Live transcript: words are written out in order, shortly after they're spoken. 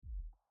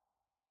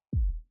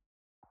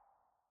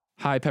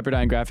Hi,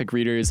 Pepperdine Graphic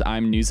readers.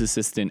 I'm News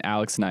Assistant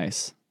Alex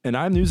Nice. And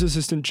I'm News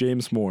Assistant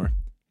James Moore.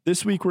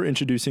 This week we're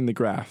introducing The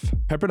Graph,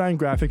 Pepperdine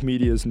Graphic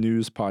Media's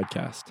news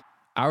podcast.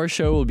 Our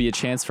show will be a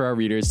chance for our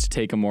readers to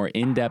take a more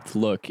in-depth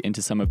look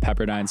into some of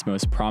Pepperdine's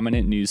most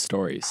prominent news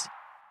stories.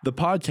 The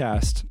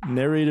podcast,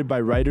 narrated by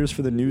writers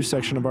for the news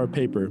section of our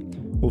paper,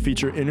 will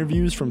feature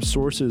interviews from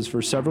sources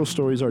for several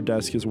stories our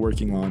desk is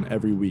working on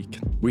every week.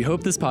 We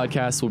hope this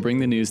podcast will bring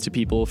the news to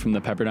people from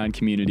the Pepperdine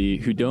community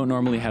who don't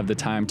normally have the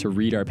time to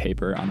read our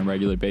paper on a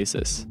regular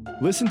basis.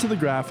 Listen to The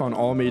Graph on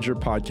all major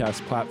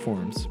podcast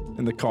platforms,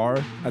 in the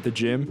car, at the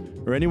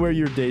gym, or anywhere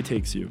your day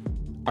takes you.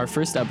 Our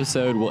first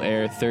episode will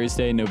air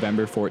Thursday,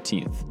 November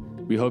 14th.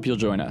 We hope you'll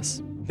join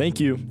us. Thank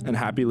you, and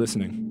happy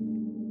listening.